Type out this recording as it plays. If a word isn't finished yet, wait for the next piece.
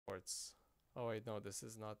parts. Oh wait, no, this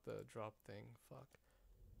is not the drop thing. Fuck.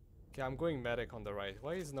 Okay, I'm going medic on the right.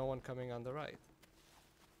 Why is no one coming on the right?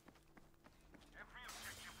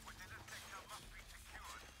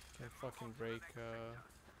 Can fucking break.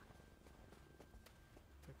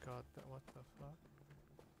 God, what the fuck?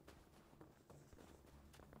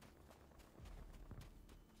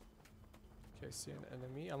 Okay, see an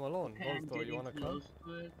enemy. I'm alone. Okay, I'm Volto, you wanna come?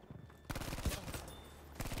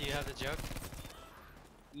 Do you have the joke?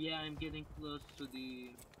 Yeah, I'm getting close to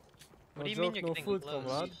the What No do you joke, mean you're no getting food, close?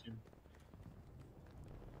 comrade. mission.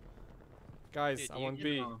 Guys, Dude, I'm you on you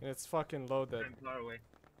B, know. and it's fucking loaded. I'm far away.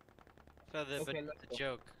 So Okay, let's the go.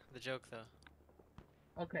 joke. The joke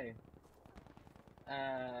though. Okay.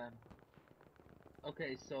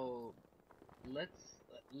 Okay, so let's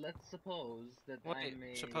suppose that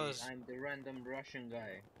Wait, suppose. I'm the random Russian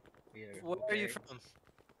guy here. Where are you Okay, from?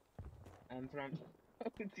 I'm from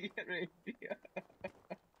Saudi Arabia.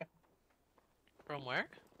 From where?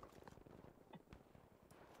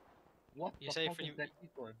 What You the say fuck from? is that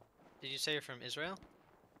equal? Did you say you're from Israel?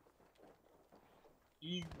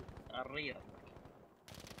 Is real.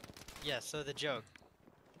 Yeah. So the joke.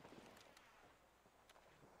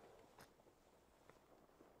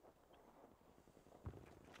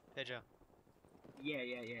 Hey Joe. Yeah.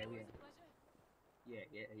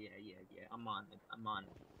 I'm on it. I'm on it.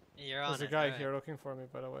 You're on There's a it. guy alright. here looking for me,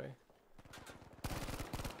 by the way.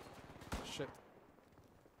 Shit.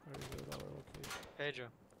 Where is it? Our location. Pedro.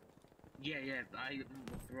 Yeah.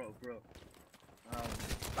 Bro.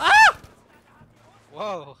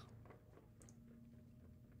 Whoa.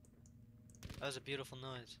 That was a beautiful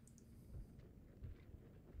noise.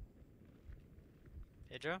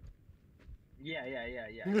 Pedro? Yeah.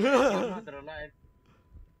 Is your mother alive?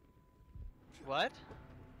 What?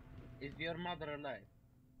 Is your mother alive?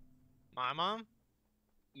 My mom?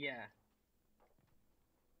 Yeah.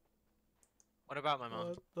 What about my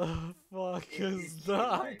mom? What the fuck is she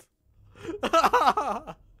that?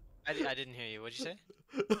 alive? I didn't hear you. What'd you say?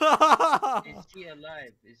 Is she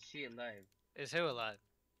alive? Is she alive? Is who alive?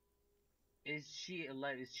 Is she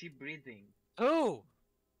alive? Is she breathing? Who?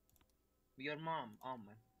 Your mom. Oh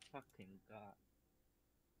my fucking god.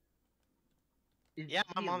 Is Yeah,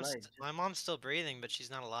 she alive? my mom's still breathing, but she's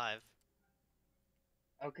not alive.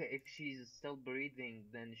 Okay, if she's still breathing,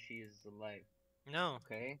 then she is alive. No.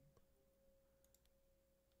 Okay?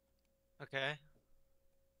 Okay.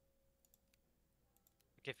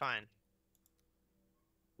 Okay, fine.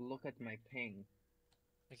 Look at my ping.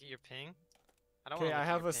 Look at your ping. I don't Okay, wanna I look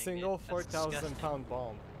at have your a ping, single dude. That's 4,000 disgusting. pound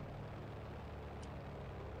bomb.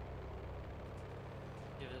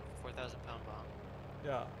 You have a 4,000 pound bomb.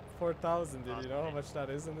 Yeah, 4,000. Did you Awesome. know how much that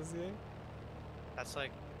is in this game? That's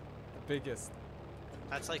like The biggest.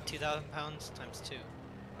 2,000 pounds times 2.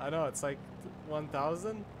 I know, it's like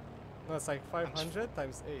 1,000? No, it's like 500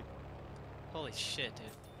 times 8. Holy shit, dude.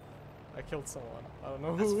 I killed someone. I don't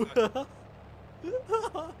know That's who.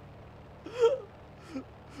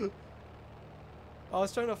 I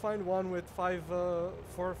was trying to find one with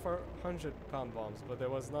 400 pound bombs, but there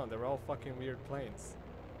was none. They were all fucking weird planes.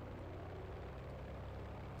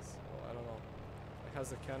 So, I don't know. It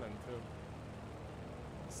has a cannon too.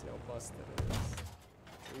 Let's see how busted it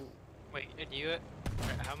is. Ooh. Wait,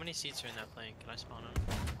 how many seats are in that plane? Can I spawn on?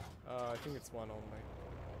 I think it's one only.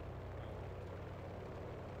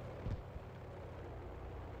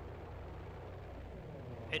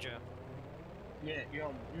 Pedro. Yeah,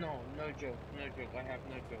 yo, no joke. I have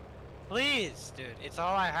no joke. Please, dude, it's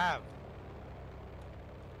all I have.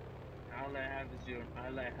 All I have is your.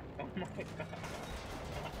 Oh my god.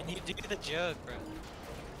 Can you do the joke, bro?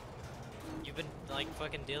 You've been like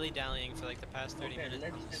fucking dilly-dallying for like the past 30 Okay, minutes.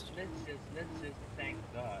 let's just thank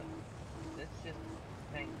God. Let's just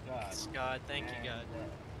thank God. God, thank you, God.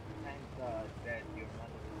 Thank God that your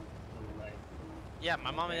mother is still alive. Yeah,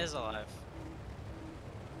 my mom is alive.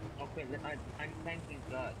 Okay, I'm thanking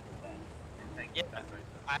God for that. I'm thanking Yeah, God for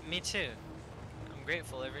that. me too. I'm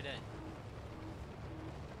grateful every day.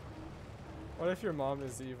 What if your mom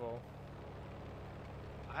is evil?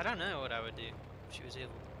 I don't know what I would do if she was evil.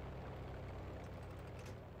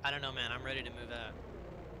 I don't know, man. I'm ready to move out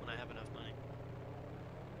when I have enough money.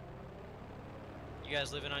 You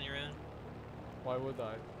guys living on your own? Why would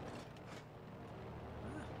I?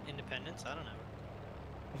 Independence? I don't know.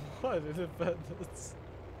 What independence?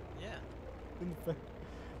 Yeah.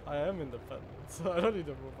 I am independent, so I don't need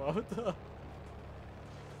to move out.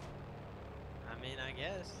 I mean, I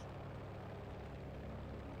guess.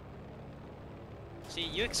 See,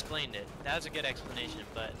 you explained it. That was a good explanation,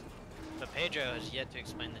 but Pedro has yet to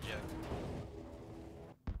explain the joke.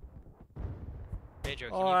 Pedro,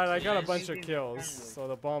 can Alright, I you got a please? bunch of Thinking kills, friendly. so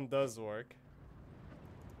the bomb does work.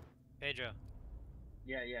 Pedro.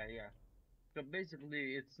 Yeah. So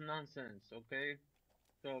basically, it's nonsense, okay?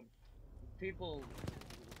 So people,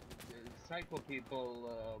 psycho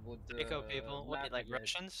people would Psycho people. laugh Wait, like at it.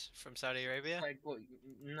 Russians from Saudi Arabia? Psycho,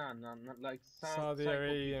 no, not like Saudi psycho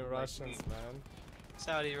Arabian people like me. Russians, man.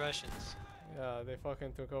 Saudi Russians. Yeah, they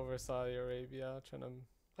fucking took over Saudi Arabia, trying to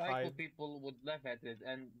Psycho hide. people would laugh at it,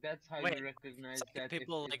 and that's how Wait, you recognize Psycho that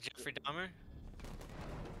people if like Jeffrey Dahmer?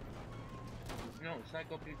 no,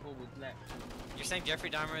 psycho people would laugh. You're saying Jeffrey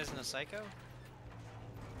Dahmer isn't a psycho?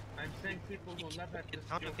 I'm saying people who laugh at this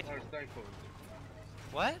Ton of joke are people.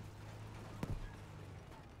 psychos. What?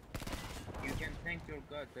 You can thank your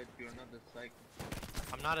God that you're not a psycho.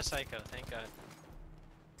 I'm not a psycho, thank God.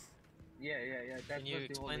 Yeah. That's Can you what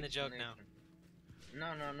the whole explain the joke now?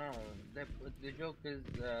 explanation. No. The joke is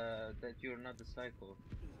that you're not a psycho.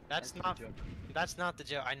 That's the not. joke. That's not the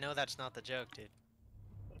joke. I know that's not the joke, dude.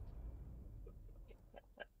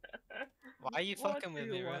 Why are you What fucking do with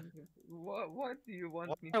you me, bro? want? What do you want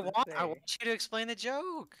What me I to want? say? I want you to explain the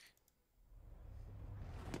joke.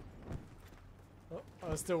 Oh, I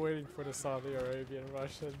was still waiting for the Saudi Arabian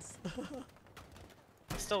Russians.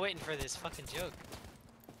 I'm still waiting for this fucking joke.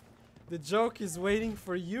 The joke is waiting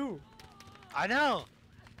for you. I know.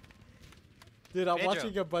 Dude, I'm Pedro.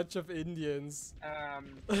 watching a bunch of Indians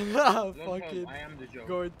Lord, fucking I am the joke.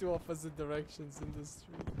 going to opposite directions in the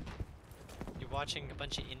street. You're watching a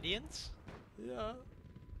bunch of Indians? Yeah,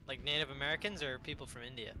 Like Native Americans or people from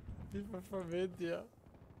India? people from India.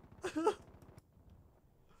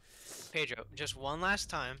 Pedro, just one last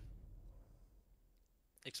time.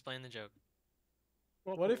 Explain the joke.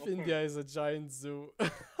 What if Okay. India is a giant zoo?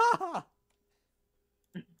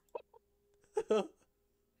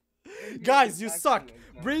 India Guys, is you actually suck. a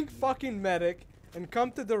giant Bring zoo. fucking medic and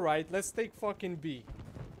come to the right. Let's take fucking B.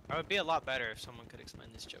 It would be a lot better if someone could explain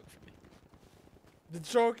this joke for me. The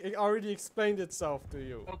joke already explained itself to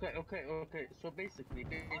you. Okay. So basically,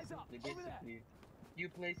 you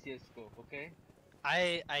play CS:GO, okay?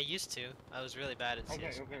 I used to. I was really bad at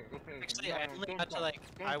CS. Okay. Actually, No, I no, only don't got to talk, like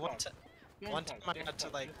don't I talk, went to don't one talk, time I don't got to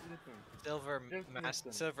talk, like just listen.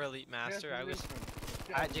 Just silver elite master. Just I was listen.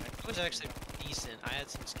 I Just did, I was actually decent. I had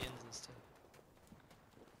some skins and stuff.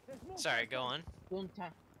 Sorry, go on. Don't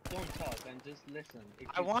talk, and just listen. If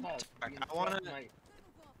I you want talk, to talk, you I interrupt wanna- my-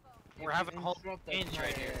 We're if having you a whole interrupt exchange my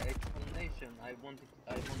right here. explanation, I want to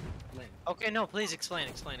explain. Okay, no, please explain.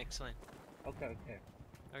 Okay.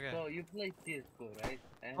 Okay. So you play CS:GO, right?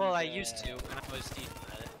 And, Well, I used to when I was decent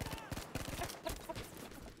at it.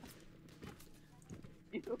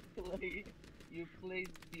 You play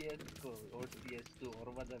CS:GO or CS2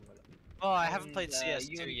 or whatever. Well, I haven't And, played CS2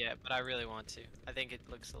 you- yet, but I really want to. I think it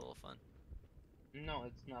looks a little fun. No,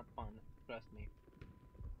 it's not fun. Trust me.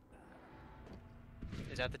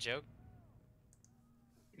 Is that the joke?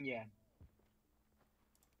 Yeah.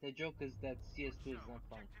 The joke is that CS2 is not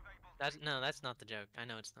fun. That's not the joke. I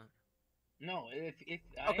know it's not. No, if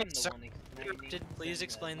I Okay, am the sorry. one explaining, Please then,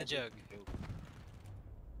 explain the that is joke. joke.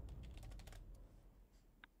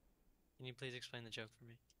 Can you please explain the joke for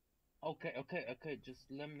me? Okay. Just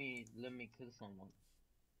let me kill someone.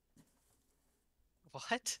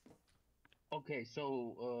 What? Okay,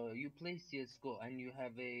 so you play CS:GO and you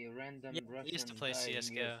have a random Yeah, Russian I used to play guy in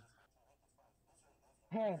CS:GO.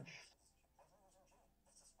 your...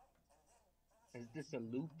 Is this a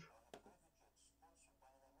loop?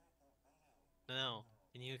 No.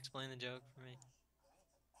 Can you explain the joke for me?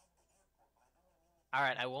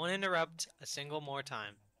 Alright, I won't interrupt a single more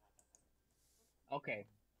time.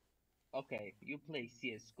 Okay, you play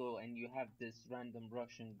CS:GO and you have this random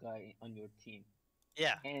Russian guy on your team,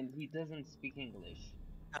 Yeah. and he doesn't speak English,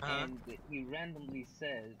 Uh-huh. and he randomly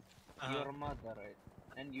says, "Your mother,"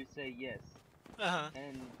 and you say yes, Uh-huh.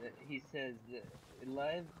 and he says,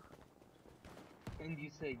 "Live," and you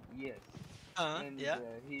say yes, and Yeah.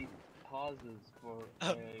 he pauses for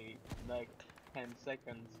like 10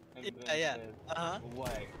 seconds, and Yeah, then yeah. says, Uh-huh.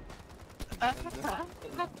 "Why?" And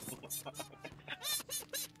then-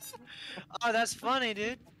 Oh, that's funny,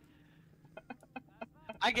 dude.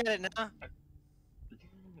 I get it now.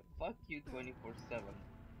 Fuck you 24/7.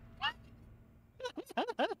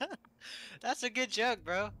 That's a good joke,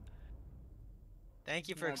 bro. Thank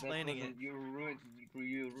you for No, that explaining it. wasn't-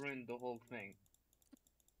 You ruined the whole thing.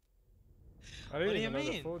 I didn't What do you even know the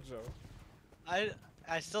mean? full joke.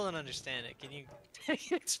 I still don't understand it. Can you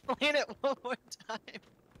explain it one more time?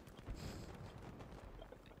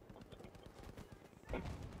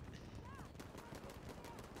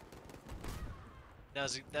 That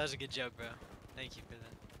was a good joke, bro. Thank you for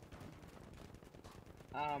that.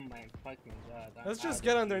 Oh my fucking god. I'm Let's out just of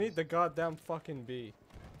get underneath these. the goddamn fucking bee.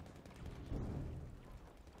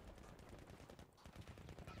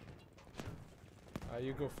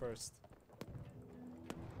 You go first.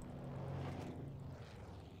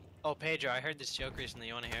 Oh, Pedro, I heard this joke recently.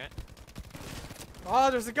 You want to hear it? Ah,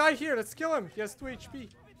 there's a guy here. Let's kill him. He has 2 HP.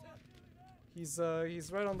 He's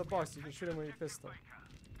right on the box. You can shoot him with your pistol.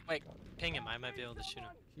 Wait, ping him. I might be able to shoot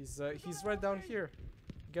him. He's right down here.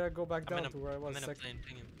 You gotta go back down to where I was. I'm in a plane.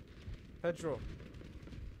 Ping him. Pedro.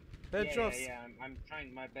 Yeah, Pedro. I'm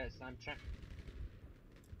trying my best. I'm trying.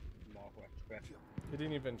 Allahu Akbar. You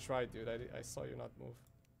didn't even try, dude. I saw you not move.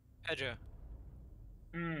 Pedro,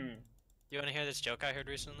 Hmm. you want to hear this joke I heard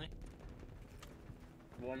recently?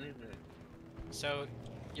 What is it? So,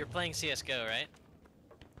 you're playing CS:GO, right?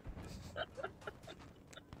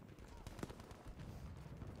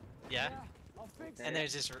 Yeah. And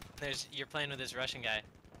you're playing with this Russian guy,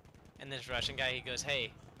 and this Russian guy, he goes,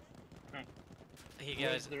 "Hey." He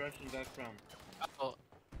Where's goes, the Russian guy from?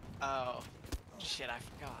 oh, shit, I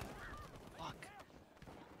forgot. Fuck.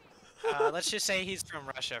 Let's just say he's from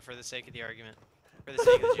Russia for the sake of the argument. For the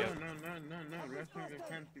sake of the joke. No. Russian guy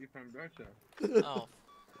can't be from Russia. Oh,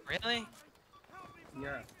 really?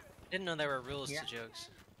 Yeah. Didn't know there were rules Yeah. to jokes.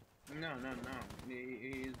 No.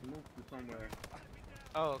 He's moved to somewhere.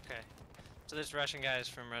 Oh, okay. So this Russian guy is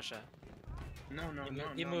from Russia. No.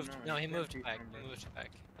 He moved. No, he can't moved be back. from He Russia. moved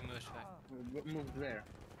back. He moved back. Moved there.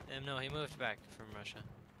 No, he moved back from Russia.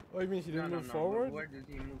 Oh, you mean he didn't move No. forward? Where did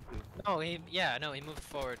he move to? No, he moved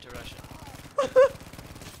forward to Russia.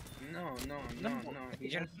 No. He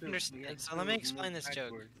You has don't to, understand. he has So to let me explain move this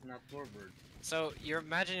joke. backwards, not forward. So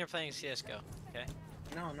imagine you're playing CS:GO, okay?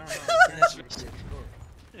 No.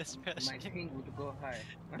 This My Russian. ping would go high.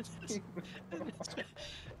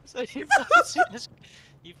 So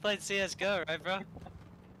you played CS:GO, right, bro?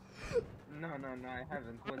 No, I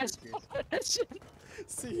haven't. What That's is this?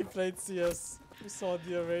 See, he played CS in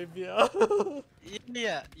Saudi Arabia.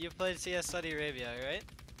 Yeah, you played CS Saudi Arabia, right?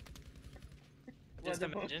 Just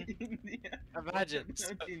What about imagine. India? Imagine. What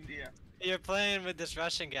So about India? you're playing with this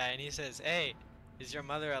Russian guy, and he says, "Hey, is your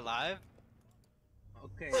mother alive?"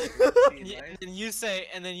 Okay.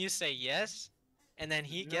 And then you say, yes, and then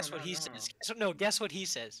he guess what he says. Guess what he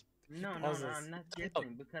says. No, Pauses. I'm not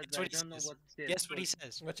guessing because Guess I what he don't know says. what CS Guess what he code-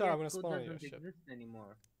 says. Watch out, I'm gonna CS code spawn on your doesn't ship. exist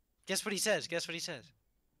anymore. Guess what he says. Guess what he says.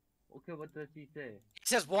 Okay, what does he say? He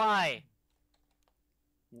says, "Why?"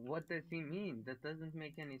 What does he mean? That doesn't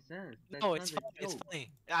make any sense. That's No, not it's a funny. It's joke.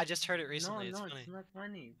 funny. I just heard it recently. No, It's funny. it's not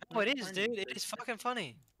funny. It's No, not it is, funny. dude. It That's- is fucking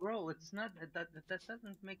funny. Bro, it's not. That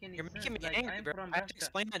doesn't make any You're sense. making me Like, angry, I'm bro. from I have to Russia.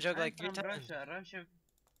 explain that joke I'm like 3 from times. Russia.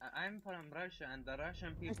 I'm from Russia, and the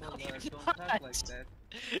Russian people No, you're don't talk like not. that.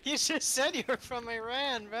 You just said you were from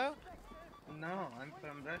Iran, bro. No, I'm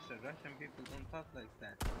from Russia. Russian people don't talk like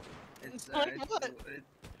that. It's Like what?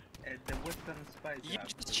 the Western spy You job.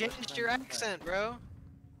 just The changed Western your spy. accent, bro.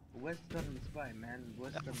 Western spy, man.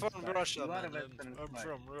 Western I'm from spy. Russia, You are man. a Western I'm spy.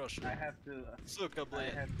 from Russia. I have to. Suka, I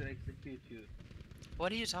boy. have to execute you.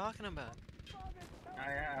 What are you talking about?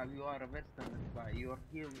 You are a Western spy. Your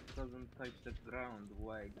heel doesn't touch the ground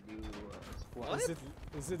while you squat. What?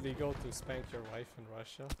 Is it legal to spank your wife in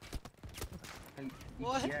Russia?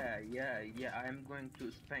 What? Yeah. I'm going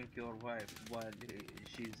to spank your wife while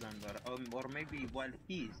she's under, or maybe while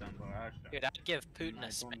he's under Russia. Dude, I'd give Putin I a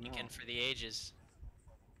don't spanking know. for the ages.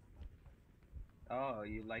 Oh,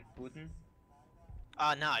 you like Putin?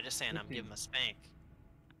 No, I'm just saying I'm Putin. giving him a spank.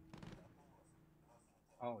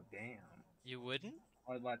 Oh, damn. You wouldn't?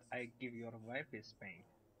 What about I give your wife a spank?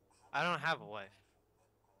 I don't have a wife.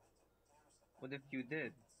 What if you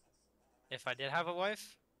did? If I did have a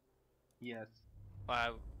wife, Yes.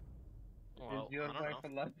 well, well Is your I don't wife know.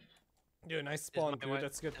 alive? Dude, nice spawn, my dude. wife-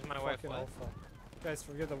 Let's get is my wife fucking what? alpha. Guys,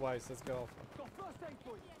 forget the wives. Let's go alpha.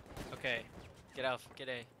 Okay, get Alpha, get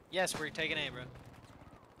A. Yes, we're taking A, bro.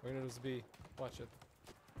 We're gonna lose B. Watch it.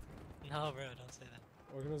 No, bro, don't say that.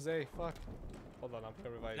 We're gonna lose A. Fuck. Hold on, I'm gonna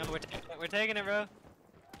revive No, you. we're taking it, bro.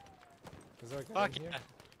 Is there a guy Fuck in yeah. here?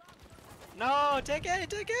 No, take A,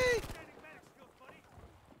 take A.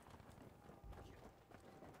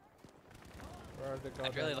 Where are the goddamn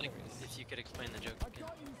I'd really like enemies? if you could explain the joke again.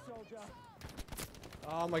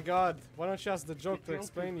 Oh my god. Why don't you ask the joke to The joke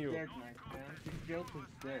explain is you? Dead, my friend. The joke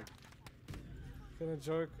is dead. Can a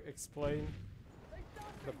joke explain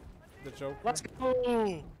the joke? Let's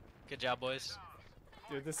go. Good job, boys.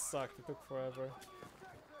 Dude, this sucked. It took forever.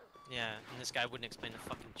 Yeah, and this guy wouldn't explain the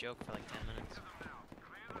fucking joke for like 10 minutes.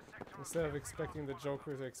 Instead of expecting the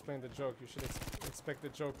Joker to explain the joke, you should expect the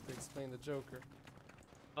joke to explain the Joker.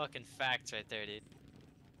 Fucking facts right there, dude.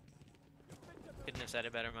 Couldn't have said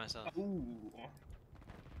it better myself. Ooh.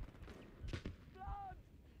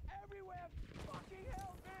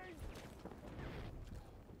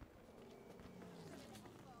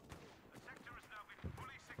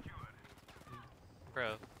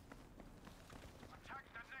 Bro.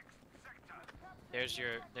 There's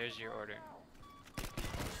your order.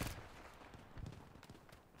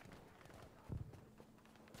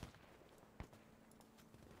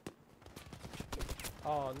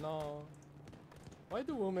 Oh no. Why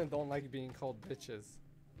do women don't like being called bitches?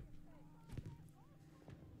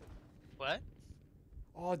 What?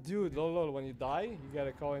 Oh dude, lol, when you die, you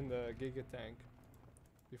gotta call in the Giga Tank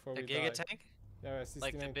before The we Giga die. Tank? Yeah, Like the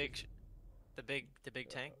 69 big, the big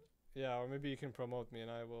tank? yeah, or maybe you can promote me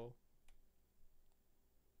and I will.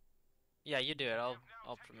 Yeah, you do it. I'll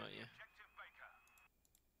promote you.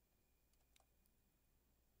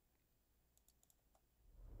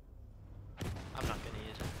 I'm not gonna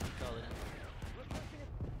use it. Call it in.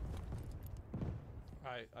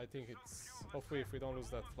 I think it's hopefully if we don't lose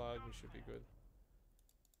that flag, we should be good.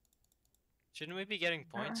 Shouldn't we be getting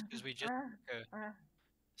points because we just took a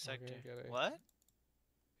sector? Okay, get it. What?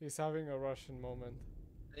 He's having a Russian moment.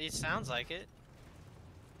 It sounds like it.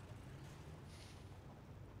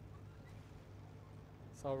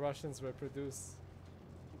 That's how Russians reproduce.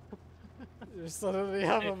 You suddenly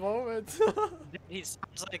have a moment. He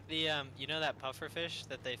sounds like the you know that puffer fish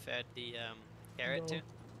that they fed the carrot No. to?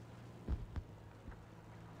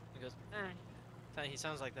 He goes, he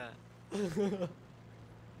sounds like that.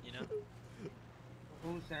 You know?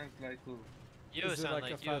 Who sounds like who? You Is it sound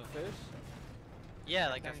like a you. fat fish? Yeah,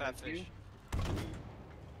 like a Sound fat like fish. you?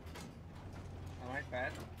 Am I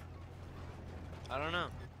fat? I don't know.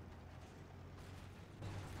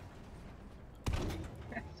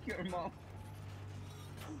 Ask your mom.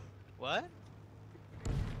 What?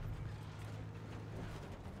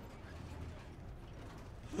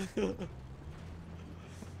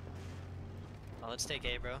 Oh, let's take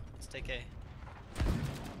A, bro. Let's take A.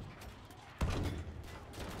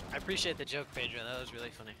 I appreciate the joke, Pedro. That was really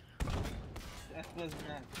funny. That was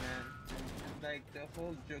not, man. Like, the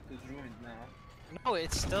whole joke is ruined now. No,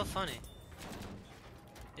 it's still funny.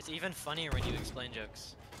 It's even funnier when you explain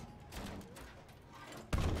jokes.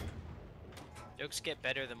 Jokes get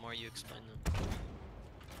better the more you explain them.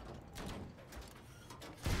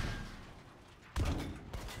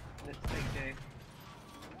 Let's take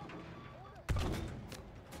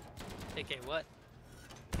AK what?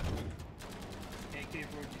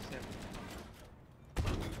 AK-47.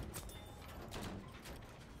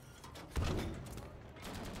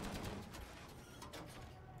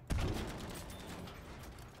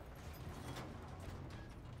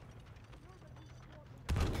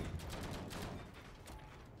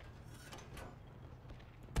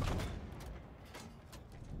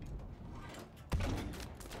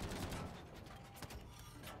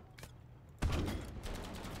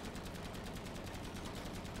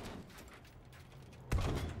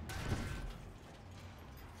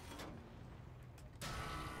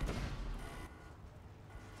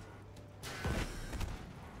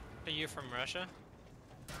 Are you from Russia?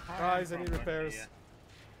 Guys, I need repairs.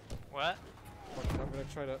 What? Fuck, I'm gonna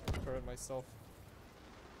try to repair it myself.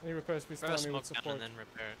 Any repairs, please Throw tell a me with smoke gun support. and then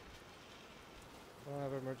repair it. I don't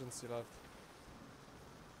have emergency left.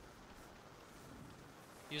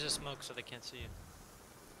 Use a smoke so they can't see you.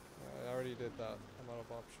 I already did that. I'm out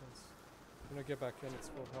of options. I'm gonna get back in, it's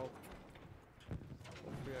full health.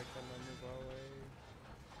 Hopefully I can move away.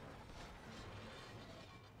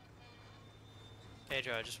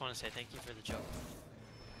 Pedro, I just want to say thank you for the joke.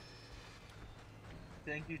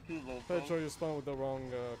 Thank you too, local. Pedro, you spawned with the wrong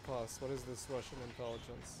class. What is this Russian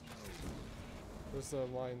intelligence? There's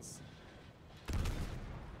lines.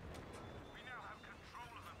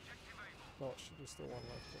 Oh shit, there's still one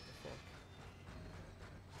left. What the fuck?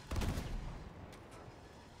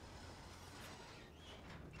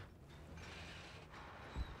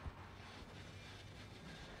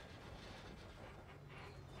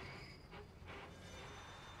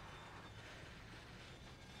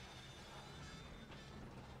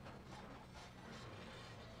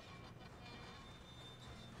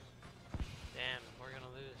 Damn, we're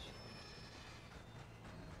gonna lose.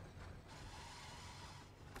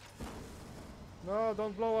 No,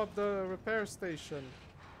 don't blow up the repair station.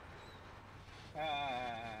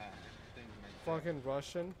 Fucking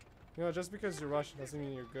Russian. You know, just because you're Russian doesn't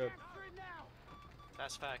mean you're good.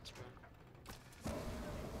 That's facts, bro.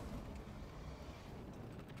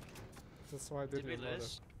 That's why I did Did we your mother.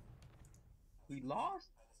 lose? We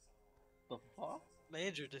lost? The fuck?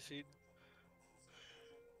 Major defeat.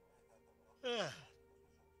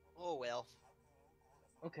 Oh well.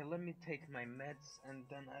 Okay, let me take my meds and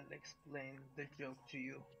then I'll explain the joke to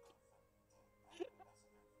you.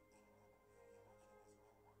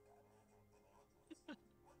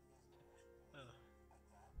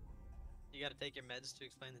 You gotta take your meds to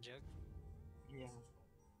explain the joke? Yeah.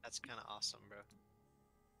 That's kind of awesome, bro.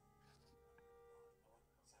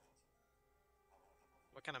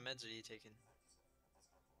 What kind of meds are you taking?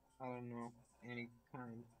 I don't know. Any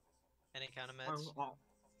kind. Any kind of meds?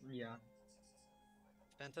 Yeah.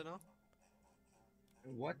 Fentanyl?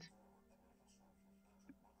 What?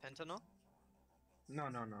 Fentanyl? No,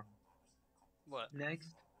 no, no. What? Next.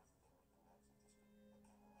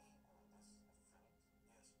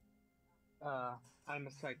 I'm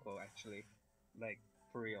a psycho, actually. Like,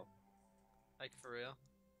 for real. Like for real?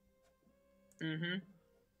 Mm-hmm.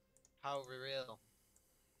 How real?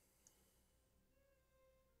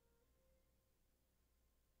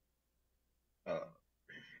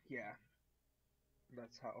 Yeah.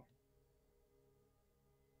 That's how.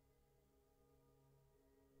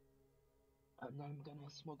 And I'm gonna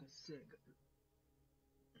smoke a cig.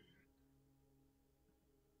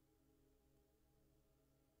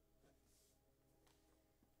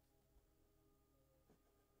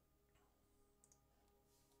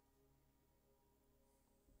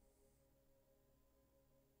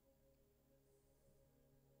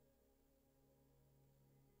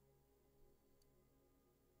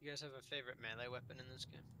 You guys have a favorite melee weapon in this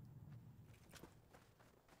game?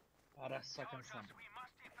 Arasaka some.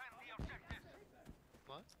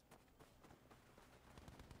 What?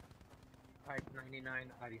 Type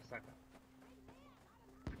 99 Arisaka.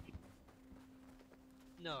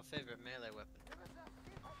 No, favorite melee weapon.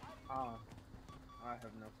 Ah, I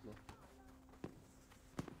have no clue.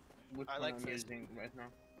 Which I one like I'm this. using right now?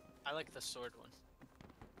 I like the sword one.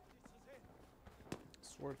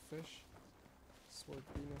 Swordfish. Sword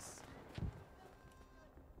penis.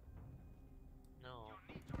 No.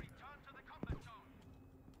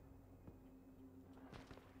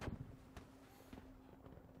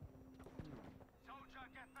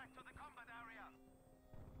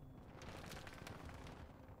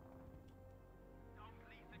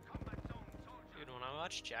 Dude, when I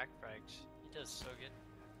watch Jack Frags, he does so good.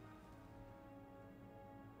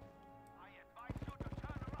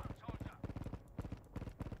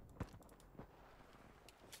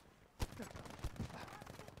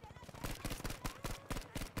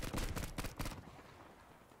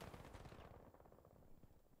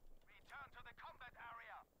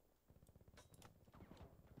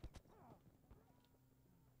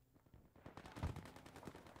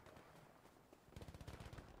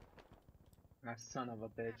 Ah, son of a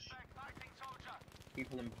bitch.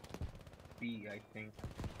 People in B, I think.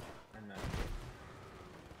 And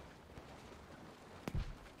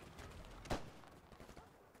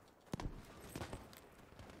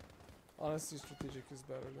Honestly, strategic is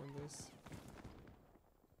better than this.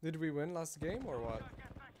 Did we win last game or what?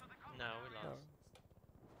 No, we No. lost.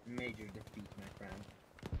 major defeat, my friend.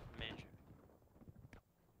 Major.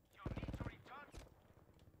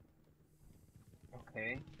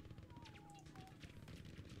 Okay.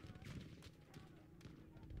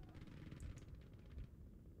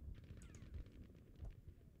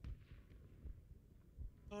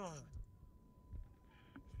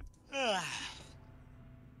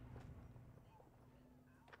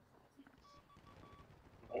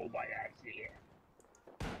 Oh my ass,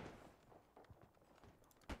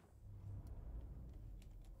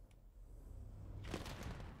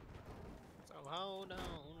 So hold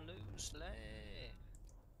on loosely.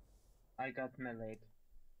 I got meleeed.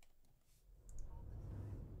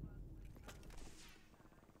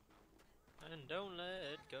 And don't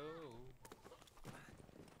let go.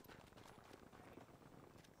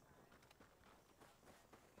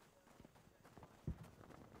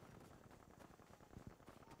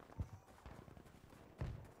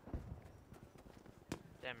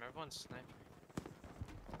 Damn, everyone's sniping.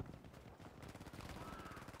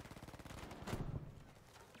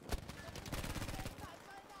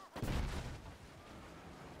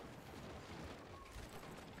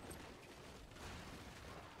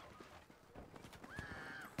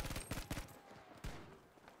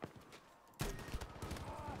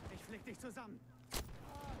 Ich flick dich zusammen.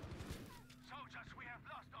 Soldiers, we have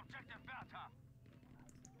lost objective Bertha.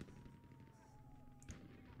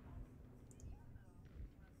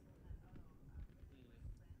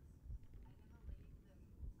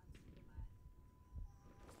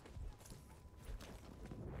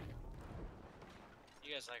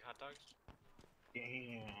 You guys like hot dogs?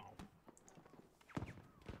 Damn.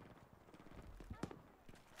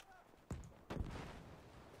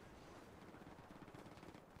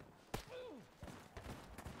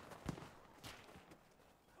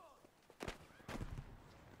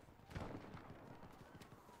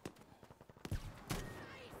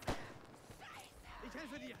 Ich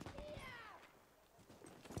helfe dir.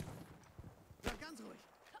 Bleib ganz ruhig.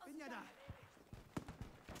 Bin ja da.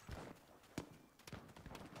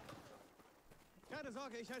 Keine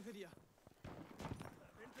Sorge, ich helfe dir.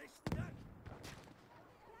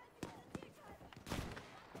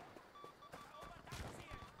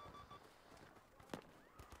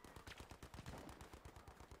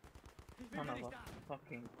 Ich bin Son für of dich a da.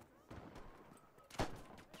 fucking.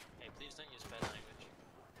 Hey, please don't use bad language.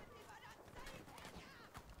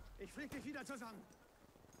 Ich flieg dich wieder zusammen.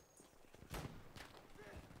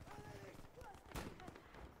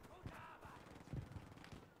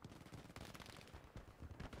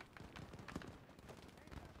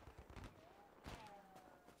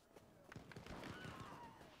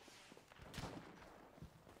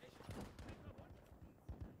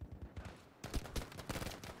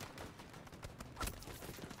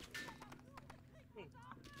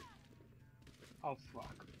 Oh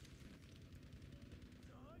fuck.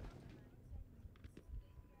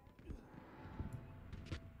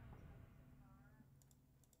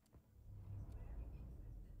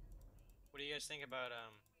 What do you guys think about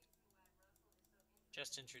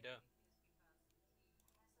Justin Trudeau?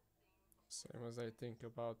 Same as I think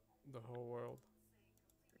about the whole world.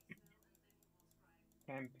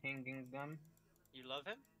 Campaigning them. You love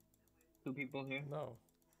him? 2 people here. No.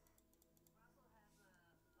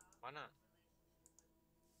 Why not?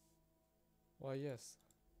 Why, yes.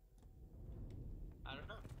 I don't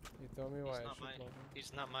know. You tell me why I not should my- love him.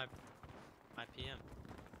 He's not my PM.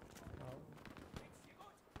 Oh,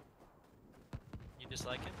 You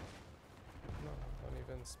dislike him? no, don't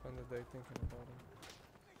even spend the day thinking about him.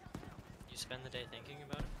 You spend the day thinking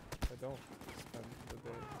about him? I don't spend the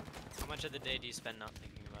day, How much of the day do you spend not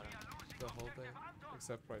thinking about him? the whole day.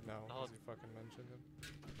 Except right now, The whole- because you fucking mentioned him.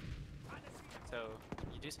 So,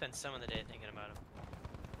 you do spend some of the day thinking about him.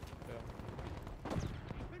 Yeah,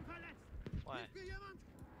 Ich bin verletzt. Why? Hilft mir jemand?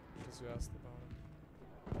 because you asked about him.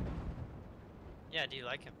 Yeah, do you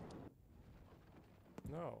like him?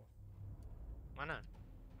 No, Why not?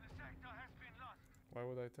 The sector has been lost. why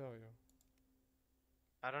would I tell you?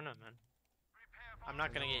 I don't know, man. Prepare for I'm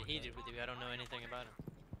not gonna get heated with you. I don't know anything about him.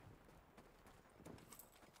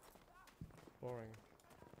 Boring.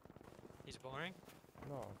 He's boring?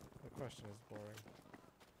 No, the question is boring.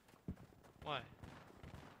 Why?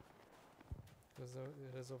 Because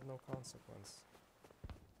it is of no consequence.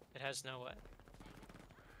 It has no what?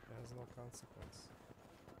 It has no consequence.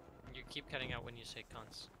 You keep cutting out when you say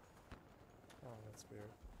cunts. Oh, that's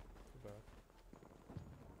weird. Too bad.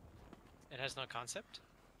 It has no concept?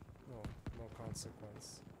 No, no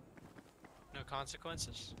consequence. No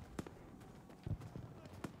consequences?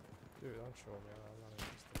 Dude, don't show me. I'm not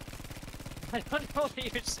interested. I don't know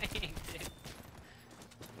what you're saying, dude.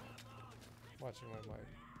 Watching my mic.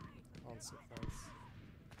 Consequence.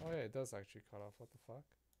 Oh yeah, it does actually cut off. What the fuck?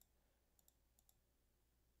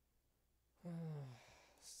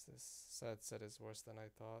 This sad set is worse than I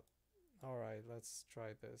thought. Alright, let's try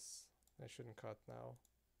this. I shouldn't cut now.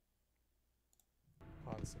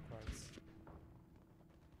 Consequence.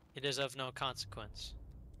 It is of no consequence.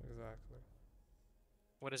 Exactly.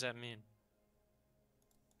 What does that mean?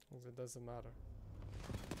 'Cause it doesn't matter.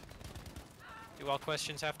 Do all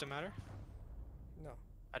questions have to matter? No.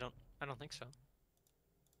 I don't think so.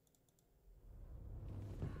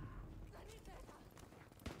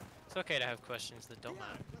 It's okay to have questions that don't Hier,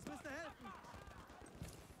 matter. das müsste helfen.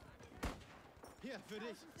 Hier, für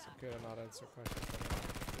dich. It's okay to not answer questions that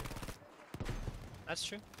matter. That's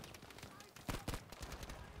true.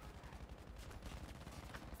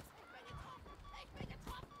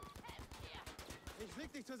 Ich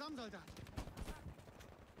flieg dich zusammen, Soldat.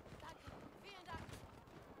 Danke, vielen Dank.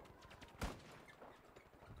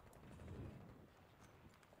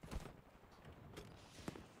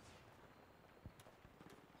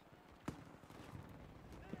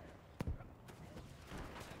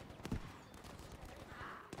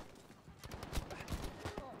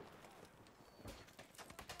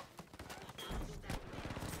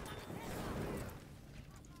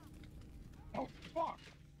 Oh fuck!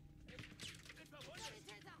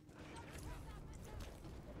 Sanitäter!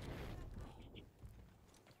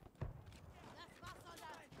 Das war's,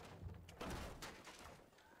 Soldat.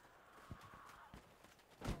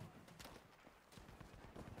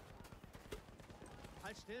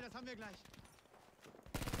 Halt still, das haben wir gleich.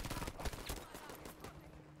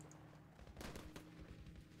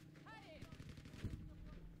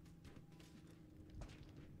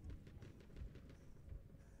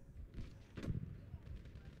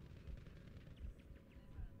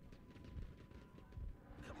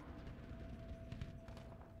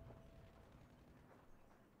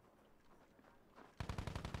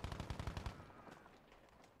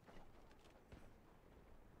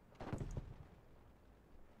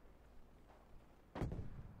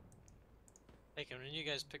 Hey, can you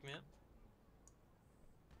guys pick me up?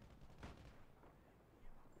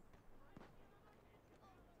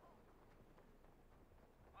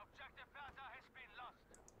 Objective Bertha has been lost.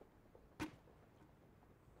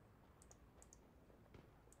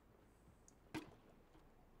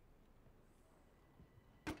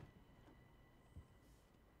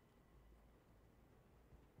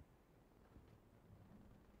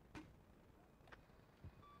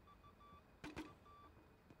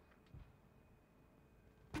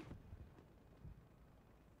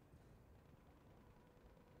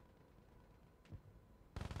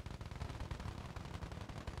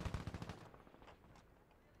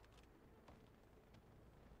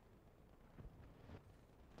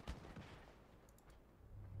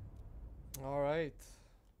 All right,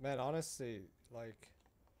 man. Honestly, like,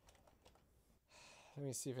 let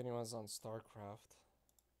me see if anyone's on StarCraft.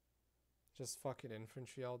 Just fucking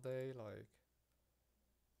infantry all day. Like,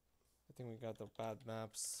 I think we got the bad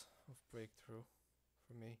maps of breakthrough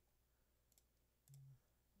for me.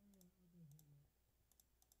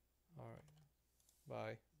 All right,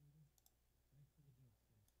 bye.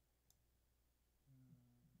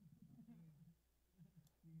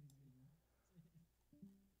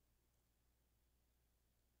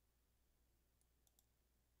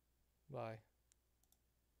 Bye.